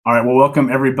All right, well,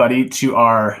 welcome everybody to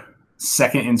our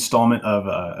second installment of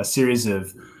a series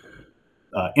of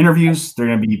interviews. They're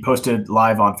going to be posted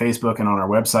live on Facebook and on our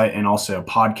website, and also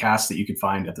podcasts that you can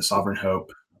find at the Sovereign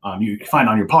Hope. You can find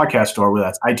on your podcast store, whether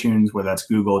that's iTunes, whether that's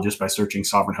Google, just by searching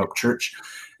Sovereign Hope Church.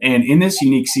 And in this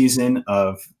unique season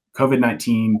of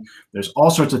COVID-19, there's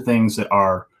all sorts of things that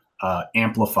are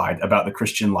amplified about the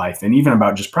Christian life and even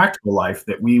about just practical life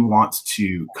that we want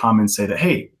to come and say that,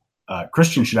 hey,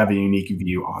 Christians should have a unique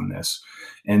view on this.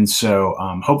 And so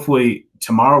hopefully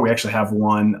tomorrow we actually have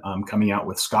one coming out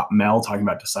with Scott Mell talking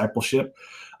about discipleship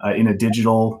in a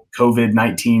digital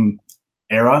COVID-19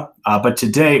 era. But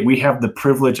today we have the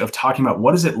privilege of talking about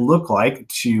what does it look like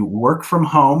to work from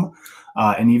home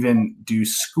and even do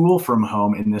school from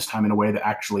home in this time in a way that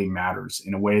actually matters,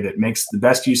 in a way that makes the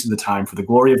best use of the time for the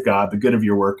glory of God, the good of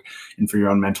your work, and for your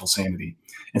own mental sanity.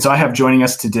 And so I have joining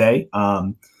us today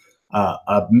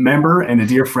a member and a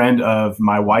dear friend of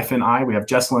my wife and I. We have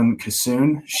Jessalynn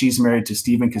Kasun. She's married to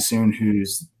Stephen Kasun,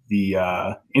 who's the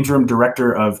interim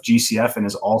director of GCF and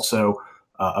is also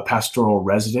a pastoral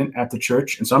resident at the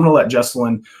church. And so I'm going to let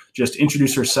Jessalynn just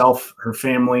introduce herself, her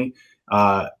family,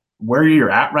 where you're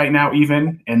at right now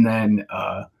even, and then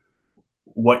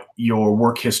what your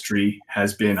work history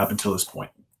has been up until this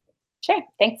point. Sure.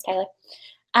 Thanks, Tyler.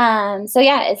 So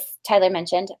yeah, as Tyler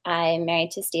mentioned, I'm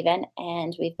married to Stephen,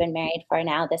 and we've been married for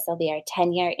now. This will be our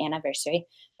 10-year anniversary.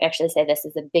 We actually say this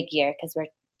is a big year because we're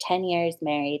 10 years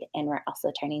married and we're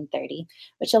also turning 30,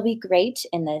 which will be great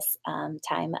in this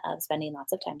time of spending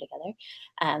lots of time together.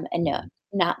 And no,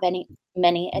 not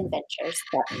many adventures.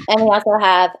 And we also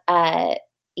have a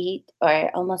 8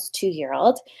 or almost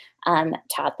 2-year-old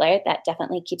toddler that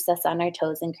definitely keeps us on our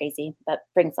toes and crazy, but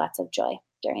brings lots of joy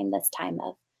during this time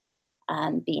of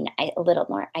being a little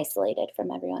more isolated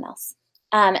from everyone else.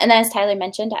 And then, as Tyler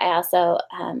mentioned, I also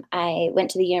I went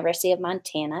to the University of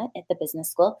Montana at the business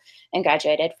school and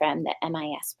graduated from the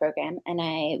MIS program. And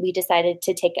we decided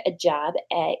to take a job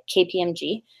at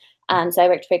KPMG. So I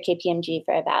worked for KPMG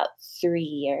for about 3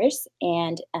 years.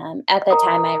 And at that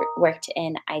time, I worked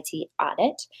in IT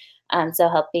audit. So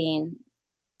helping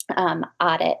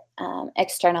audit,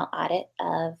 external audit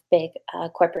of big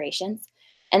corporations.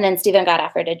 And then Stephen got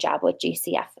offered a job with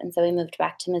GCF. And so we moved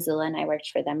back to Missoula, and I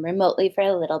worked for them remotely for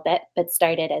a little bit, but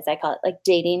started, as I call it, like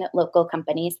dating local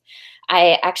companies.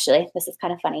 This is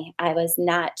kind of funny. I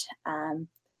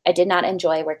did not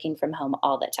enjoy working from home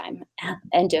all the time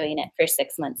and doing it for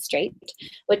 6 months straight,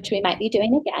 which we might be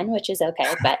doing again, which is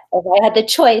okay. But if I had the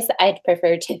choice, I'd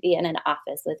prefer to be in an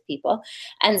office with people.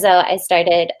 And so I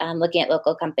started looking at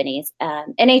local companies.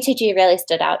 And ATG really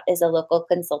stood out as a local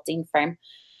consulting firm.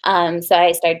 So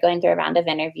I started going through a round of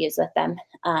interviews with them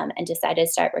and decided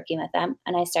to start working with them.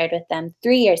 And I started with them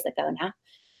 3 years ago now.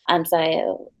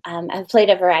 I've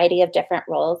played a variety of different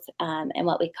roles in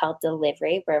what we call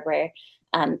delivery, where we're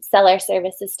sell our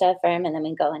services to a firm, and then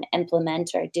we go and implement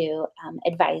or do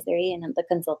advisory and on the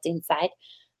consulting side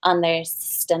on their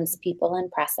systems, people,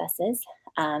 and processes.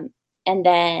 And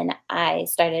then I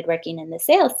started working in the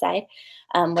sales side,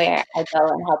 where I go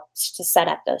and help to set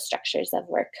up those structures of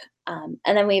work.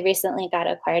 And then we recently got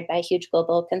acquired by a huge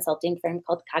global consulting firm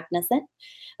called Cognizant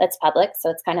that's public. So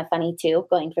it's kind of funny too,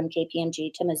 going from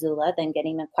KPMG to Missoula, then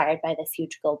getting acquired by this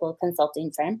huge global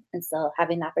consulting firm, and still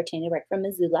having the opportunity to work from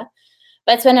Missoula.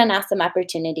 But it's been an awesome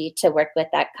opportunity to work with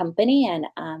that company. And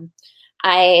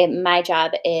my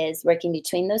job is working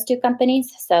between those two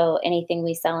companies. So anything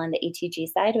we sell on the ATG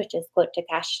side, which is quote to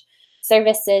cash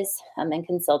services, and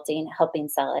consulting, helping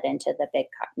sell it into the big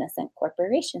Cognizant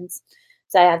corporations.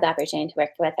 So I have the opportunity to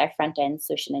work with our front end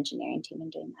solution engineering team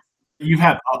in doing that. You've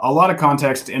had a lot of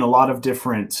context in a lot of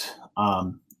different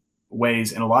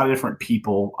ways and a lot of different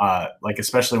people, like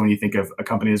especially when you think of a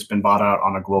company that's been bought out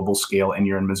on a global scale and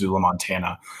you're in Missoula,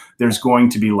 Montana, there's going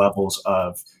to be levels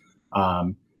of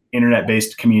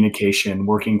internet-based communication,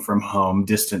 working from home,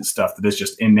 distant stuff that is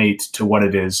just innate to what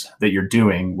it is that you're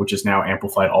doing, which is now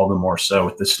amplified all the more so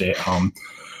with the stay-at-home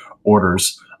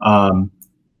orders.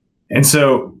 And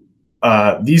so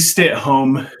these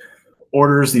stay-at-home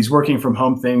orders, these working from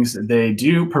home things, they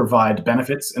do provide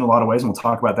benefits in a lot of ways. And we'll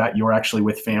talk about that. You're actually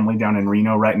with family down in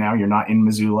Reno right now. You're not in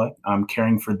Missoula,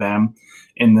 caring for them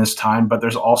in this time, but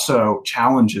there's also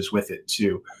challenges with it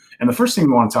too. And the first thing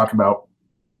we want to talk about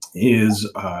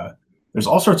is there's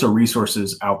all sorts of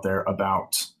resources out there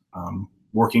about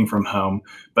working from home,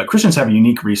 but Christians have a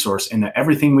unique resource in that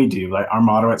everything we do, like our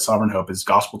motto at Sovereign Hope is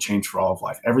gospel change for all of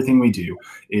life. Everything we do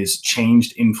is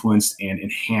changed, influenced, and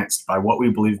enhanced by what we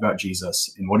believe about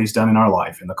Jesus and what he's done in our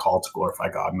life and the call to glorify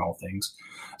God in all things.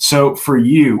 So for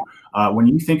you, when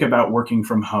you think about working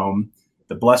from home,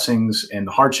 the blessings and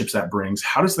the hardships that brings,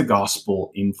 how does the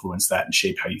gospel influence that and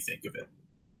shape how you think of it?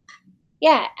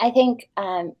 Yeah, I think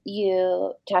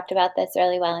you talked about this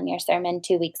really well in your sermon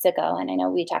 2 weeks ago, and I know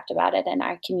we talked about it in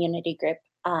our community group.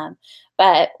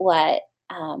 But what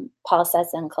Paul says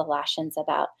in Colossians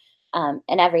about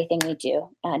in everything we do,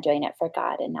 doing it for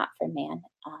God and not for man.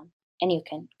 And you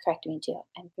can correct me too.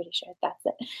 I'm pretty sure that's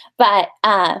it. But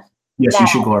Yes, you that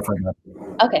should glorify God.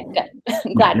 okay, good. I'm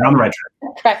Yeah, glad you're on the right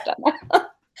correct on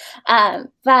that.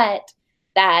 But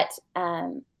that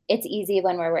it's easy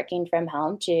when we're working from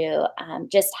home to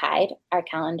just hide our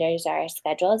calendars, our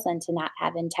schedules, and to not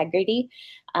have integrity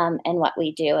in what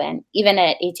we do. And even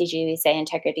at ATG, we say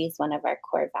integrity is one of our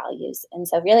core values. And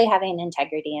so, really having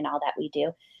integrity in all that we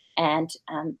do. And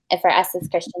for us as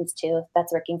Christians, too,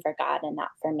 that's working for God and not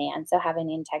for man. So,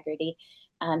 having integrity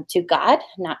to God,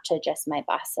 not to just my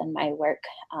boss and my work,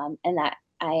 and that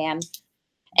I am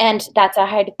and that's a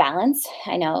hard balance.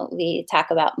 I know we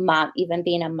talk about mom, even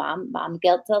being a mom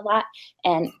guilt a lot.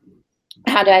 And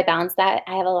how do I balance that?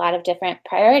 I have a lot of different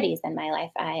priorities in my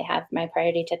life. I have my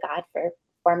priority to God for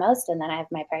foremost, and then I have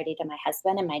my priority to my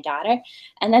husband and my daughter,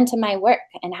 and then to my work.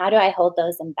 And how do I hold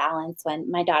those in balance when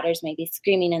my daughter's maybe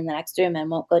screaming in the next room and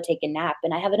won't go take a nap,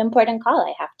 and I have an important call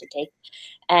I have to take?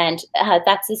 And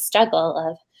that's a struggle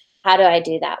of how do I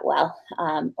do that well?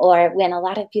 Or when a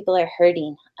lot of people are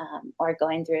hurting or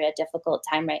going through a difficult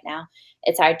time right now,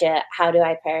 it's hard to, how do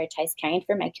I prioritize caring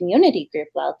for my community group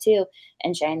well too,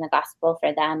 and sharing the gospel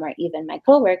for them or even my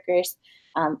coworkers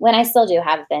when I still do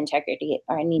have the integrity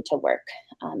or I need to work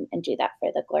and do that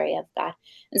for the glory of God.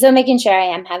 And so making sure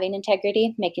I am having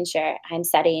integrity, making sure I'm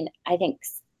setting, I think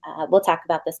we'll talk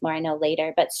about this more, I know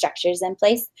later, but structures in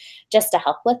place just to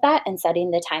help with that and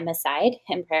setting the time aside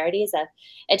and priorities of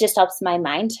it just helps my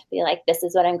mind be like, this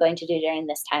is what I'm going to do during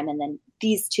this time. And then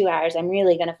these 2 hours, I'm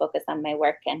really going to focus on my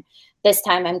work. And this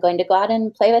time I'm going to go out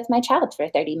and play with my child for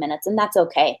 30 minutes. And that's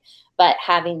okay. But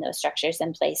having those structures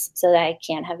in place so that I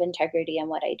can have integrity in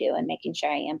what I do and making sure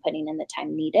I am putting in the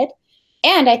time needed.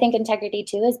 And I think integrity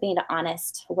too is being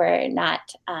honest. We're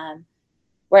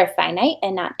finite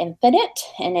and not infinite,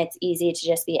 and it's easy to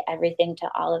just be everything to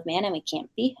all of man, and we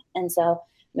can't be. And so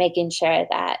making sure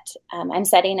that I'm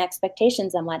setting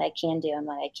expectations on what I can do and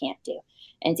what I can't do.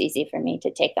 And it's easy for me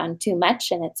to take on too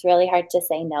much, and it's really hard to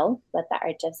say no, but the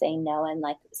art of saying no and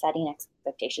like setting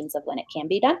expectations of when it can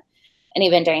be done. And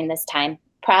even during this time,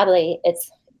 probably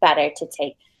it's better to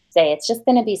say it's just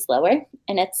going to be slower,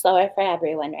 and it's slower for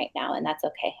everyone right now, and that's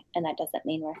okay. And that doesn't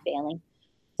mean we're failing.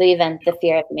 So even the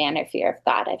fear of man or fear of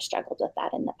God, I've struggled with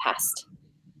that in the past.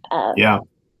 Yeah.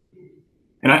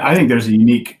 And I think there's a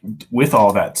unique, with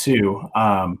all that too,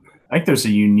 I think there's a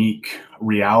unique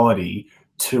reality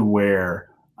to where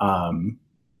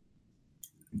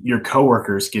your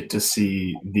coworkers get to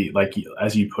see the, like,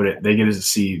 as you put it, they get to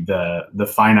see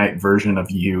the finite version of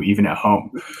you even at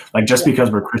home. Like, just because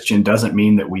we're Christian doesn't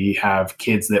mean that we have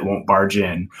kids that won't barge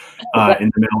in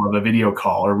the middle of a video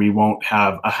call, or we won't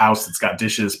have a house that's got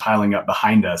dishes piling up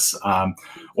behind us,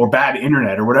 or bad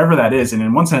internet or whatever that is. And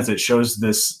in one sense, it shows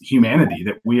this humanity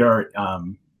that we are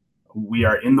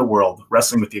in the world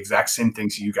wrestling with the exact same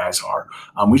things you guys are.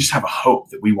 We just have a hope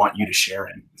that we want you to share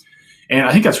in. And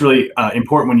I think that's really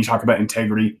important when you talk about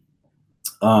integrity.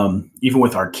 Even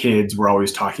with our kids, we're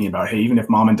always talking about, hey, even if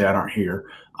mom and dad aren't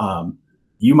here,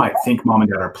 you might think mom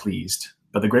and dad are pleased,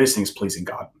 but the greatest thing is pleasing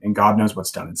God, and God knows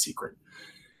what's done in secret.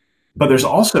 But there's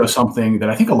also something that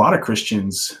I think a lot of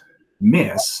Christians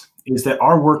miss, is that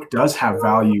our work does have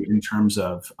value in terms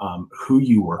of who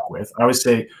you work with. I always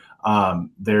say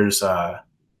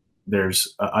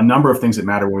there's a number of things that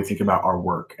matter when we think about our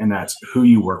work, and that's who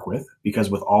you work with, because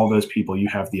with all those people, you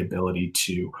have the ability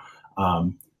to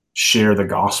share the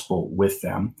gospel with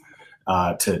them,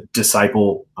 to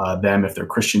disciple them if they're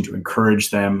Christian, to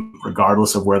encourage them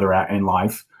regardless of where they're at in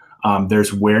life.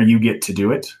 There's where you get to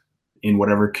do it in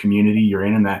whatever community you're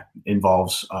in, and that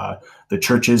involves the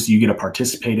churches you get to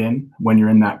participate in when you're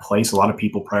in that place. A lot of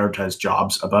people prioritize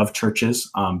jobs above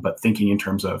churches, but thinking in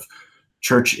terms of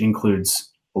church includes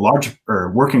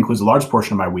work includes a large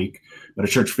portion of my week, but a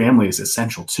church family is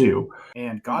essential too.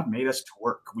 And God made us to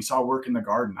work. We saw work in the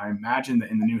garden. I imagine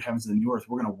that in the new heavens and the new earth,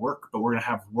 we're going to work, but we're going to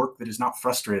have work that is not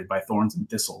frustrated by thorns and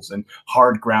thistles and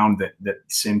hard ground that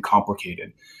sin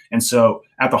complicated. And so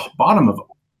at the bottom of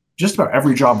just about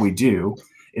every job we do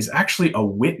is actually a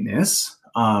witness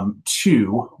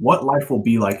to what life will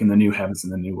be like in the new heavens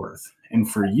and the new earth.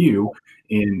 And for you,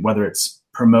 in whether it's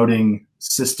promoting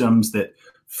systems that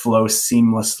flow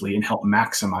seamlessly and help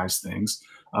maximize things,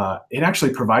 it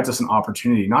actually provides us an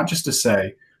opportunity not just to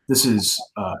say this is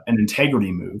an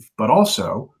integrity move, but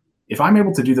also if I'm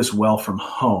able to do this well from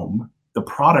home, the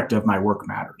product of my work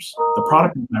matters. The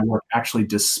product of my work actually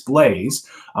displays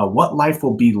what life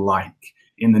will be like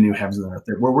in the new heavens and earth,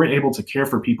 where we're able to care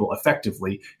for people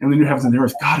effectively. And the new heavens and the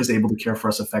earth, God is able to care for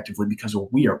us effectively because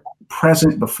we are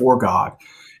present before God.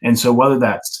 And so whether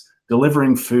that's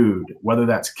delivering food, whether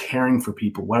that's caring for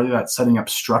people, whether that's setting up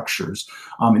structures,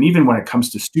 and even when it comes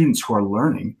to students who are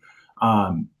learning,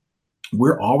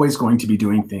 we're always going to be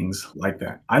doing things like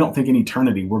that. I don't think in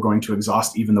eternity we're going to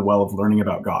exhaust even the well of learning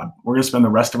about God. We're going to spend the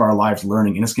rest of our lives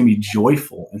learning, and it's going to be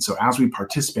joyful. And so as we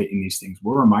participate in these things,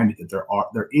 we're reminded that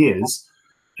there is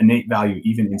innate value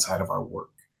even inside of our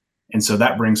work. And so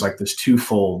that brings like this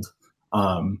twofold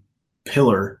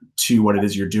pillar to what it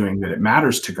is you're doing, that it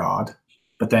matters to God,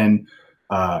 but then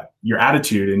your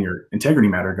attitude and your integrity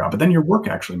matter to God, but then your work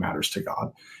actually matters to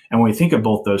God. And when we think of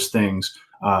both those things,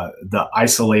 the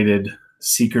isolated,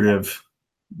 secretive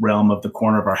realm of the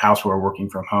corner of our house where we're working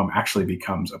from home actually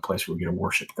becomes a place where we get to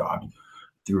worship God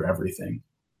through everything.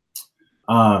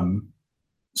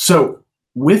 So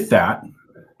with that,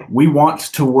 we want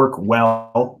to work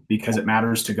well because it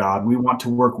matters to God. We want to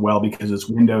work well because it's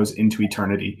windows into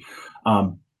eternity.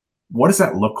 What does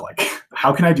that look like?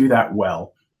 How can I do that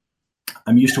well?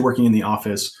 I'm used to working in the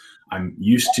office. I'm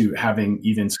used to having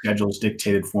even schedules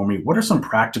dictated for me. What are some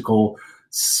practical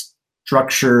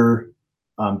structure,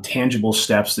 tangible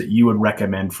steps that you would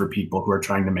recommend for people who are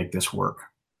trying to make this work?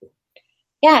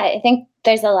 Yeah, I think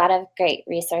there's a lot of great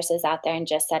resources out there in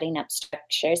just setting up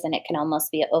structures, and it can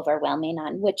almost be overwhelming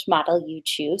on which model you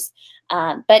choose.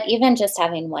 But even just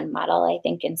having one model, I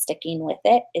think, and sticking with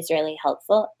it is really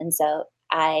helpful. And so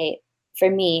for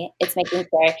me, it's making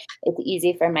sure it's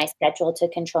easy for my schedule to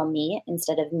control me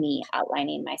instead of me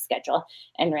outlining my schedule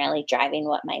and really driving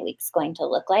what my week's going to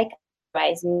look like.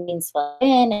 Otherwise, meetings fill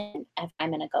in, and if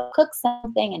I'm going to go cook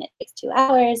something and it takes 2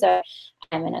 hours, or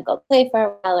I'm going to go play for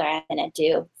a while, or I'm going to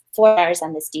do 4 hours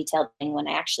on this detailed thing when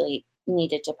I actually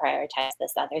needed to prioritize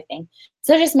this other thing.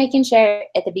 So just making sure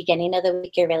at the beginning of the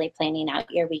week, you're really planning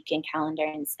out your weekend calendar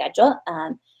and schedule,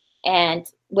 and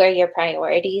where your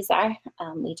priorities are.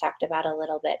 We talked about a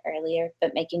little bit earlier,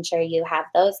 but making sure you have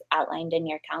those outlined in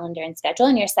your calendar and schedule,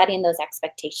 and you're setting those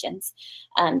expectations.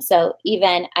 So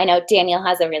even, I know Daniel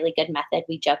has a really good method.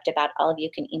 We joked about, all of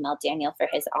you can email Daniel for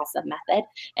his awesome method,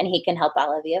 and he can help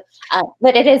all of you.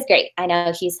 But it is great. I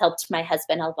know he's helped my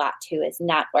husband a lot, who is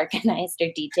not organized or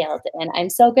detailed, and I'm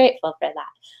so grateful for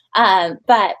that.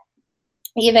 But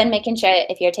even making sure,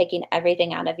 if you're taking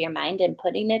everything out of your mind and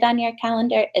putting it on your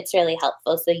calendar, it's really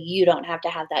helpful. So you don't have to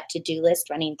have that to-do list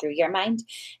running through your mind,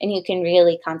 and you can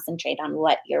really concentrate on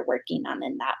what you're working on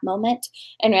in that moment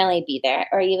and really be there.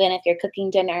 Or even if you're cooking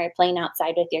dinner or playing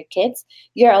outside with your kids,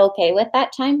 you're okay with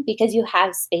that time because you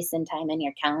have space and time in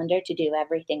your calendar to do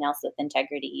everything else with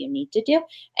integrity you need to do,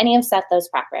 and you've set those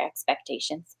proper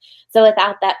expectations. So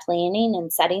without that planning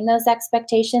and setting those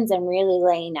expectations and really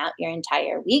laying out your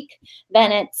entire week,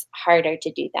 then it's harder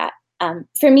to do that.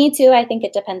 For me too, I think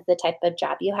it depends the type of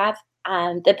job you have.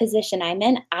 The position I'm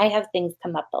in, I have things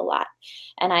come up a lot,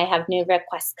 and I have new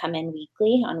requests come in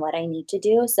weekly on what I need to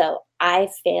do. So I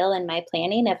fail in my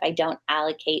planning if I don't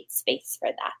allocate space for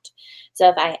that. So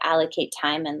if I allocate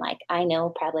time, and like, I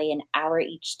know probably an hour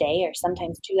each day or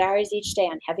sometimes 2 hours each day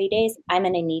on heavy days, I'm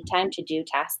going to need time to do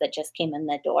tasks that just came in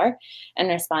the door and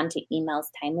respond to emails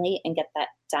timely and get that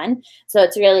done. So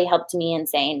it's really helped me in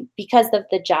saying, because of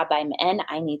the job I'm in,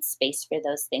 I need space for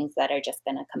those things that are just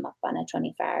going to come up on a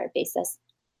 24-hour basis.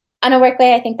 On a work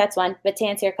day, I think that's one. But to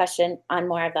answer your question, on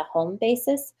more of a home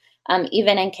basis,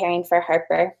 even in caring for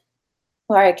Harper,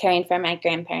 or caring for my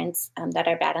grandparents that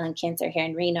are battling cancer here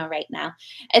in Reno right now,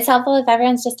 it's helpful if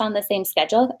everyone's just on the same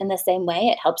schedule in the same way.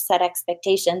 It helps set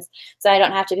expectations. So I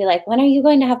don't have to be like, when are you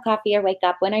going to have coffee or wake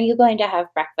up? When are you going to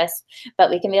have breakfast? But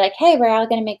we can be like, hey, we're all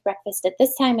going to make breakfast at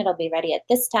this time. It'll be ready at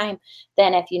this time.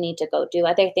 Then if you need to go do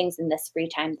other things in this free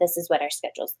time, this is what our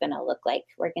schedule is going to look like.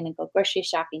 We're going to go grocery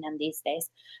shopping on these days.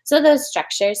 So those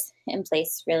structures in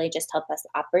place really just help us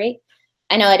operate.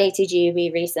 I know at ATG, we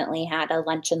recently had a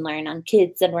lunch and learn on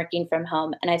kids and working from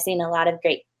home. And I've seen a lot of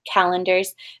great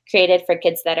calendars created for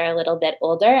kids that are a little bit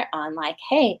older on like,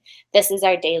 hey, this is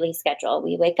our daily schedule.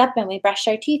 We wake up and we brush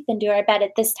our teeth and do our bed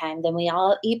at this time. Then we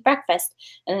all eat breakfast.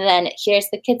 And then here's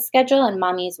the kids' schedule, and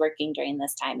mommy's working during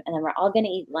this time. And then we're all going to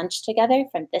eat lunch together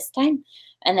from this time.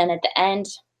 And then at the end,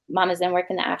 Mama's in work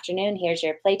in the afternoon. Here's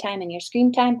your playtime and your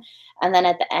screen time. And then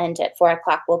at the end at 4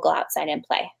 o'clock, we'll go outside and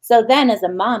play. So then as a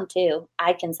mom too,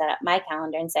 I can set up my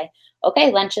calendar and say,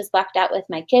 okay, lunch is blocked out with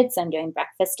my kids. I'm doing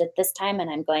breakfast at this time and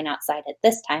I'm going outside at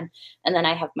this time. And then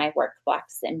I have my work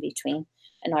blocks in between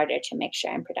in order to make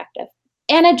sure I'm productive.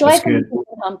 And a joy That's from good. being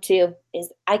at home too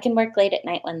is I can work late at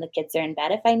night when the kids are in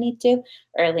bed if I need to,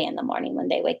 early in the morning when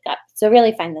they wake up. So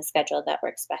really find the schedule that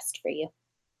works best for you.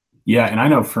 Yeah, and I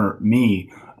know for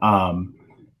me, um,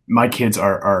 my kids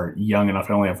are young enough.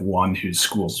 I only have one whose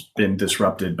school's been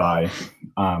disrupted by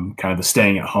kind of the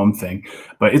staying at home thing,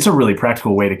 but it's a really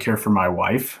practical way to care for my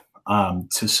wife.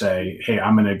 To say, hey,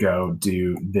 I'm going to go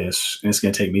do this, and it's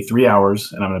going to take me 3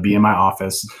 hours, and I'm going to be in my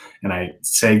office, and I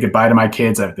say goodbye to my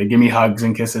kids. They give me hugs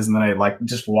and kisses, and then I like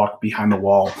just walk behind the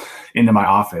wall into my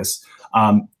office.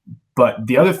 But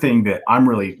the other thing that I'm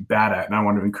really bad at, and I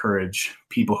want to encourage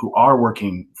people who are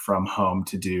working from home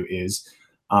to do, is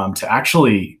to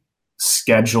actually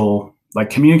schedule, like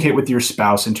communicate with your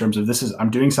spouse in terms of I'm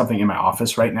doing something in my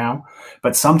office right now,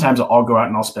 but sometimes I'll go out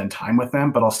and I'll spend time with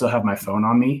them, but I'll still have my phone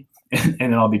on me. And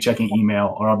then I'll be checking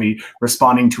email, or I'll be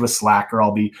responding to a Slack, or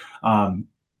I'll be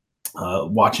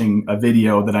watching a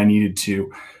video that I needed to.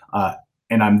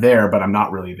 And I'm there, but I'm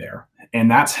not really there.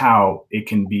 And that's how it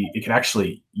can be. It can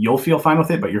actually, you'll feel fine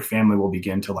with it, but your family will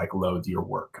begin to like loathe your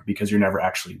work because you're never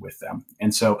actually with them.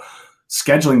 And so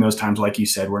scheduling those times, like you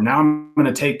said, where now I'm going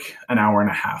to take an hour and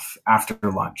a half after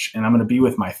lunch and I'm going to be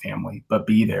with my family, but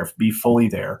be there, be fully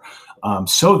there,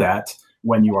 so that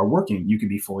when you are working, you can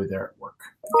be fully there at work.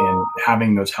 And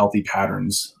having those healthy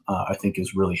patterns, I think,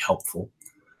 is really helpful.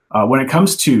 When it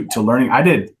comes to learning, I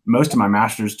did most of my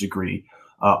master's degree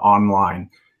online.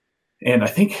 And I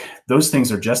think those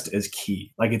things are just as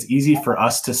key. Like, it's easy for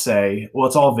us to say, well,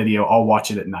 it's all video, I'll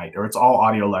watch it at night, or it's all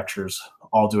audio lectures,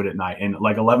 I'll do it at night. And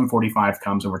like 11:45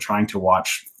 comes and we're trying to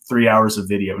watch 3 hours of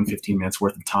video in 15 minutes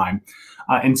worth of time.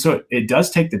 And so it does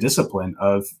take the discipline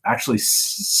of actually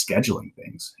scheduling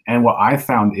things. And what I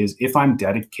found is if I'm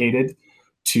dedicated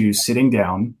to sitting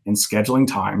down and scheduling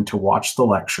time to watch the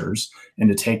lectures and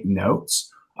to take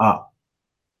notes,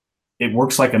 it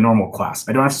works like a normal class.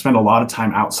 I don't have to spend a lot of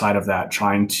time outside of that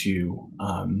trying to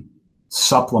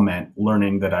supplement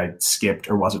learning that I skipped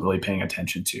or wasn't really paying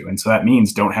attention to. And so that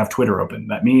means don't have Twitter open.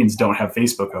 That means don't have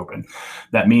Facebook open.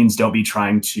 That means don't be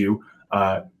trying to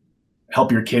help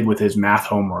your kid with his math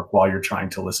homework while you're trying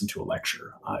to listen to a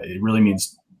lecture. It really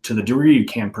means, to the degree you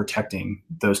can, protecting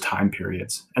those time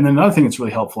periods. And then another thing that's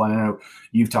really helpful, and I know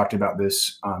you've talked about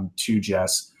this too,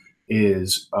 Jess,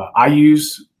 is I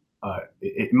use,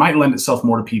 it might lend itself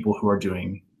more to people who are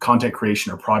doing content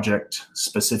creation or project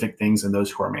specific things than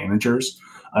those who are managers.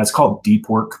 It's called Deep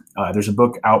Work. There's a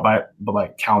book out by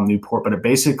Cal Newport, but it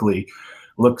basically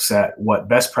looks at what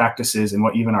best practices and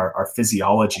what even our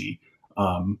physiology,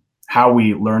 how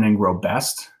we learn and grow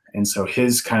best. And so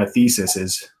his kind of thesis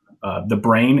is the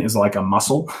brain is like a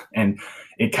muscle, and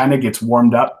it kind of gets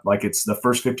warmed up. Like, it's the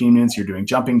first 15 minutes you're doing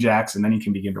jumping jacks, and then you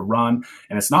can begin to run.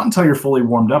 And it's not until you're fully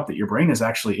warmed up that your brain is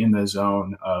actually in the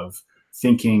zone of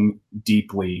thinking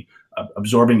deeply,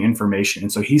 absorbing information.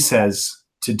 And so he says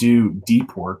to do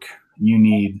deep work, you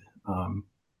need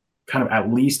kind of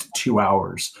at least 2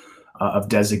 hours of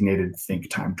designated think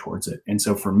time towards it. And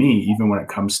so for me, even when it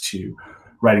comes to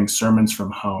writing sermons from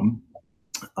home,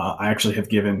 I actually have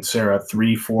given Sarah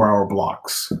 3 4-hour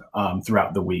blocks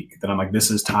throughout the week that I'm like, this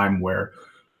is time where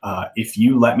if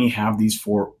you let me have these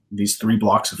 3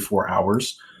 blocks of 4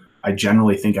 hours, I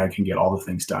generally think I can get all the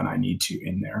things done I need to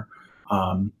in there,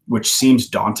 which seems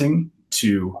daunting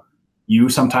to you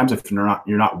sometimes if you're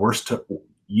not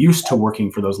used to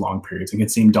working for those long periods. It can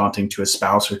seem daunting to a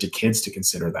spouse or to kids to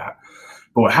consider that.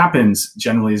 But what happens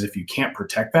generally is if you can't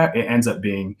protect that, it ends up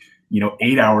being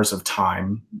 8 hours of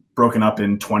time broken up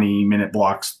in 20-minute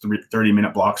blocks,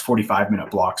 30-minute blocks, 45-minute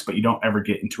blocks, but you don't ever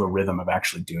get into a rhythm of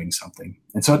actually doing something.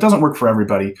 And so it doesn't work for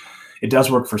everybody. It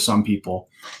does work for some people.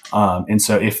 And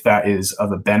so if that is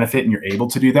of a benefit and you're able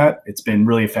to do that, it's been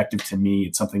really effective to me.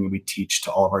 It's something that we teach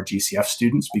to all of our GCF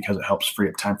students because it helps free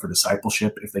up time for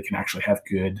discipleship if they can actually have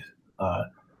good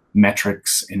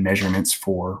metrics and measurements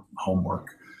for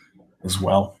homework as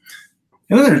well.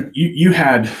 You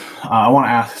had, I want to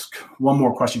ask one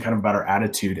more question kind of about our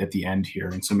attitude at the end here.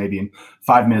 And so maybe in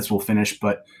 5 minutes we'll finish,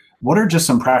 but what are just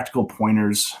some practical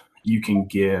pointers you can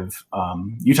give?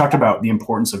 You talked about the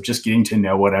importance of just getting to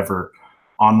know whatever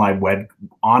online web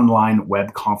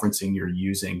conferencing you're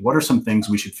using. What are some things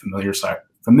we should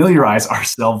familiarize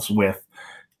ourselves with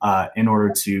in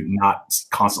order to not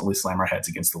constantly slam our heads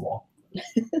against the wall?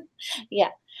 Yeah,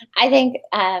 I think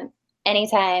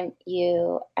anytime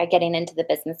you are getting into the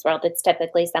business world, it's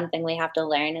typically something we have to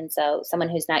learn. And so someone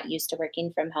who's not used to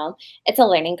working from home, it's a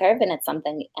learning curve, and it's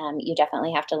something you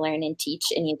definitely have to learn and teach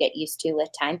and you get used to with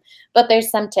time. But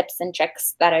there's some tips and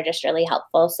tricks that are just really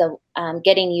helpful. So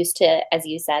getting used to, as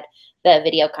you said, the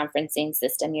video conferencing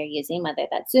system you're using, whether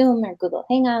that's Zoom or Google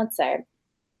Hangouts or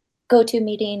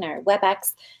GoToMeeting or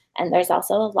WebEx, and there's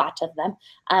also a lot of them.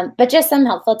 But just some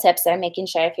helpful tips are making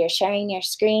sure if you're sharing your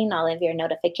screen, all of your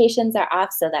notifications are off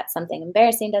so that something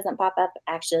embarrassing doesn't pop up.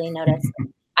 Actually, notice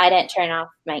I didn't turn off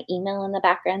my email in the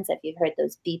background. So if you've heard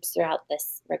those beeps throughout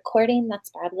this recording, that's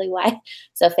probably why.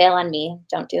 So fail on me.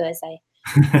 Don't do as I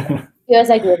do,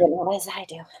 but not as I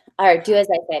do. Or do as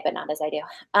I say, but not as I do.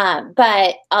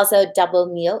 But also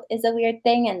double mute is a weird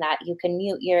thing in that you can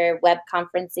mute your web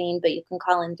conferencing, but you can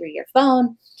call in through your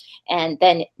phone. And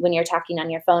then when you're talking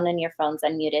on your phone and your phone's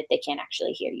unmuted, they can't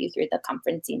actually hear you through the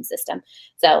conferencing system.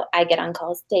 So I get on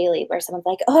calls daily where someone's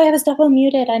like, oh, I was double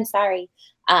muted. I'm sorry.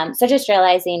 So just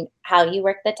realizing how you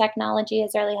work the technology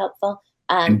is really helpful.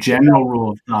 And general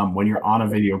rule of thumb, when you're on a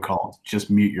video call, just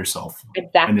mute yourself.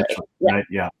 Exactly. Initially, right?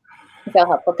 Yeah. So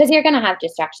helpful because you're going to have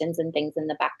distractions and things in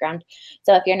the background.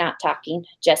 So if you're not talking,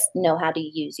 just know how to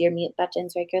use your mute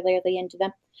buttons regularly into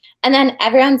them. And then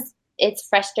it's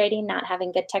frustrating not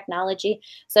having good technology.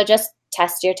 So just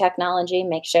test your technology,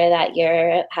 make sure that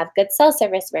you have good cell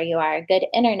service where you are, good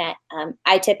internet.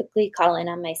 I typically call in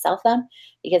on my cell phone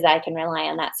because I can rely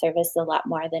on that service a lot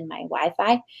more than my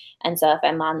Wi-Fi. And so if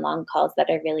I'm on long calls that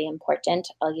are really important,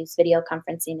 I'll use video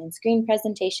conferencing and screen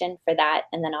presentation for that.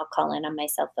 And then I'll call in on my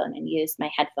cell phone and use my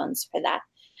headphones for that.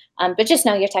 But just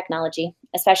know your technology,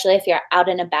 especially if you're out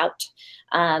and about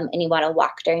and you want to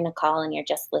walk during a call and you're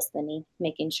just listening,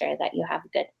 making sure that you have a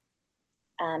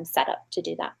good setup to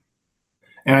do that.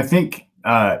 And I think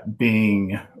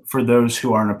being, for those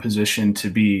who are in a position to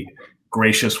be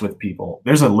gracious with people,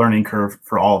 there's a learning curve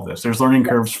for all of this. There's learning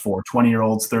curves for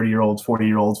 20-year-olds, 30-year-olds,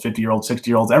 40-year-olds, 50-year-olds,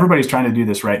 60-year-olds. Everybody's trying to do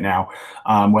this right now,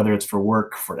 whether it's for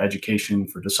work, for education,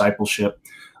 for discipleship.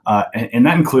 And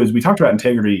that includes, we talked about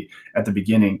integrity at the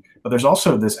beginning, but there's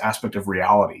also this aspect of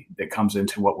reality that comes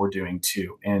into what we're doing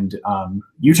too. And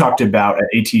you talked about at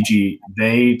ATG,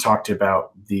 they talked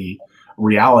about the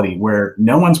reality where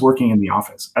no one's working in the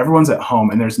office. Everyone's at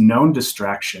home and there's known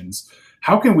distractions.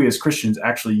 How can we as Christians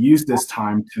actually use this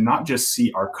time to not just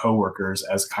see our coworkers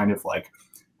as kind of like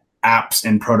apps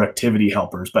and productivity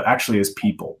helpers, but actually as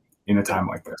people in a time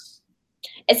like this?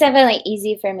 It's definitely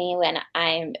easy for me when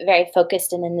I'm very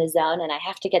focused and in the zone and I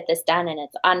have to get this done and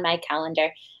it's on my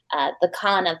calendar. The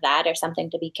con of that, or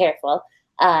something to be careful,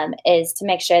 is to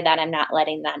make sure that I'm not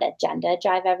letting that agenda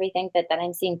drive everything, but that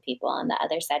I'm seeing people on the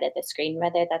other side of the screen,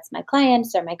 whether that's my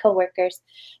clients or my coworkers.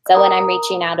 So when I'm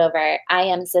reaching out over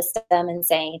IM system and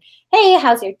saying, hey,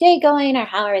 how's your day going? Or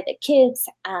how are the kids?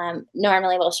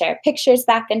 Normally we'll share pictures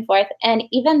back and forth. And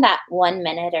even that 1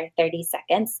 minute or 30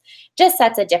 seconds just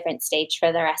sets a different stage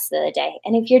for the rest of the day.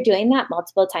 And if you're doing that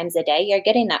multiple times a day, you're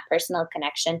getting that personal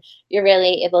connection. You're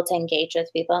really able to engage with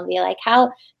people and be like,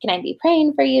 how can I be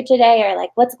praying for you today? Or like,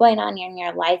 what's going on in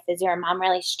your life? Is your mom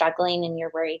really struggling and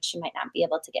you're worried she might not be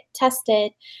able to get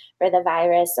tested for the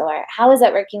virus? Or how is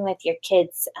it working with your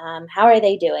kids? How are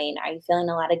they doing? Are you feeling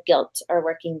a lot of guilt or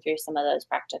working through some of those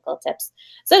practical tips?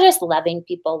 So just loving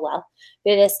people well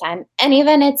through this time. And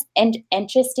even it's an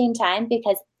interesting time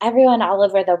because everyone all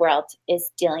over the world is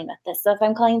dealing with this. So if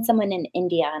I'm calling someone in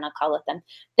India and I'll call with them,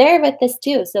 they're with this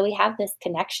too. So we have this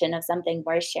connection of something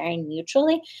we're sharing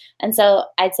mutually. And so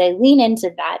I'd say lean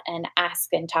into that and ask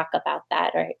and talk about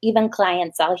that. Or even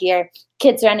clients, I'll hear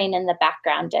kids running in the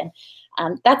background and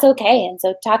that's okay. And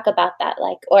so talk about that,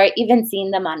 like, or even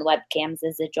seeing them on webcams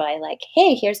is a joy. Like,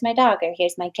 hey, here's my dog or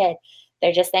here's my kid.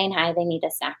 They're just saying hi. They need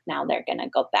a snack now. They're going to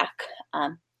go back.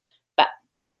 But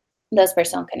those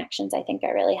personal connections, I think,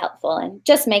 are really helpful and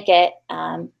just make it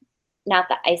not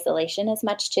the isolation as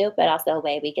much too, but also a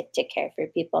way we get to care for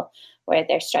people where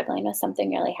they're struggling with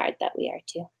something really hard that we are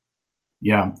too.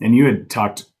 Yeah. And you had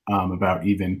talked about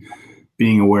even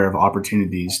being aware of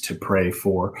opportunities to pray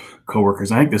for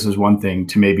coworkers. I think this is one thing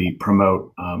to maybe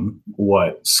promote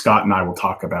what Scott and I will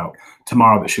talk about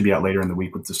tomorrow that should be out later in the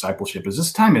week with discipleship, is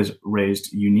this time has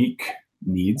raised unique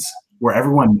needs where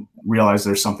everyone realized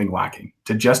there's something lacking.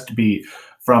 To just be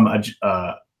from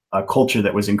a culture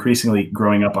that was increasingly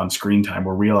growing up on screen time,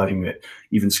 we're realizing that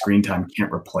even screen time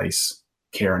can't replace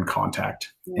care and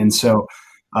contact. Mm-hmm. And so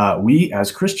we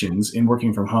as Christians in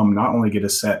working from home not only get to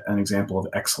set an example of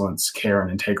excellence, care,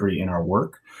 and integrity in our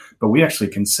work, but we actually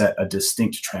can set a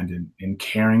distinct trend in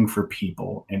caring for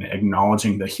people and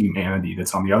acknowledging the humanity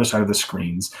that's on the other side of the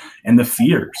screens and the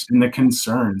fears and the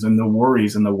concerns and the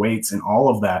worries and the weights and all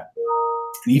of that,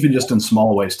 even just in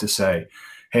small ways to say,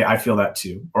 hey, I feel that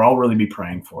too, or I'll really be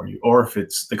praying for you. Or if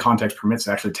it's the context permits,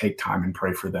 to actually take time and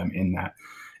pray for them in that.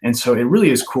 And so it really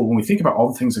is cool when we think about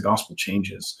all the things the gospel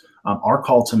changes, our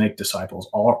call to make disciples,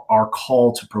 our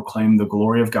call to proclaim the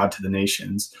glory of God to the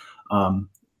nations.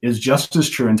 is just as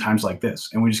true in times like this.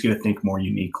 And we just get to think more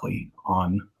uniquely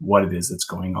on what it is that's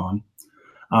going on.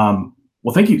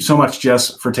 Well, thank you so much,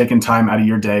 Jess, for taking time out of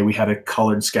your day. We had a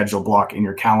colored schedule block in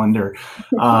your calendar,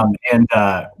 and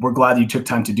we're glad you took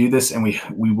time to do this. And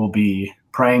we will be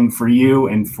praying for you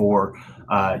and for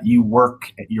your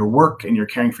work, and you're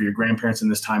caring for your grandparents in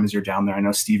this time as you're down there. I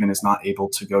know Stephen is not able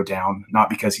to go down, not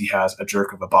because he has a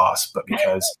jerk of a boss, but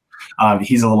because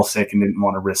he's a little sick and didn't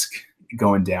want to risk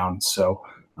going down. So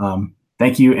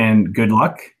thank you and good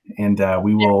luck. And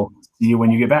we will see you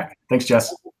when you get back. Thanks,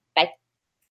 Jess.